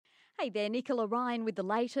Hey there, Nicola Ryan with the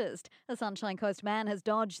latest. A Sunshine Coast man has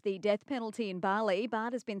dodged the death penalty in Bali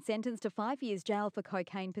but has been sentenced to 5 years jail for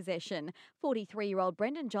cocaine possession. 43-year-old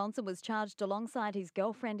Brendan Johnson was charged alongside his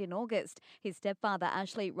girlfriend in August. His stepfather,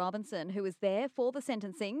 Ashley Robinson, who was there for the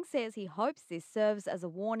sentencing, says he hopes this serves as a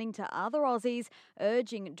warning to other Aussies,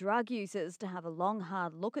 urging drug users to have a long,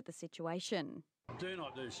 hard look at the situation. Do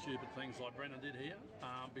not do stupid things like Brendan did here,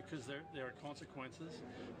 because there are consequences,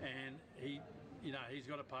 and he's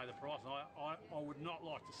got to pay the price. And I would not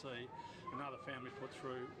like to see another family put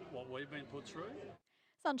through what we've been put through.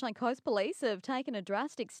 Sunshine Coast Police have taken a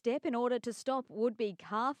drastic step in order to stop would-be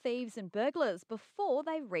car thieves and burglars before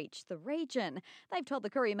they reach the region. They've told the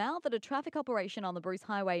Courier Mail that a traffic operation on the Bruce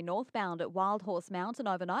Highway northbound at Wild Horse Mountain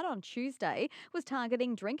overnight on Tuesday was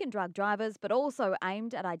targeting drink and drug drivers, but also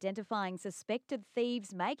aimed at identifying suspected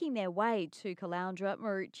thieves making their way to Caloundra,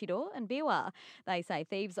 Maroochydore and Biwa. They say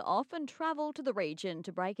thieves often travel to the region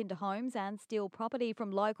to break into homes and steal property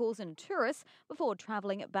from locals and tourists before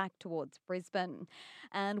travelling back towards Brisbane.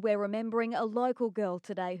 And we're remembering a local girl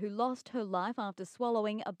today who lost her life after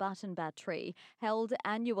swallowing a button battery. Held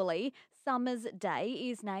annually, Summer's Day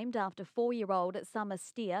is named after 4-year-old Summer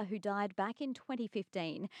Steer, who died back in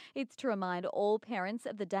 2015. It's to remind all parents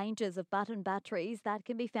of the dangers of button batteries that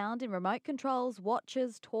can be found in remote controls,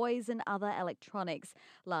 watches, toys and other electronics.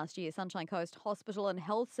 Last year, Sunshine Coast Hospital and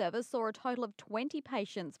Health Service saw a total of 20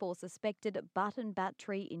 patients for suspected button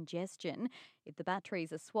battery ingestion. If the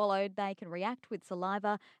batteries are swallowed, they can react with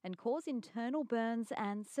saliva and cause internal burns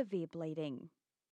and severe bleeding.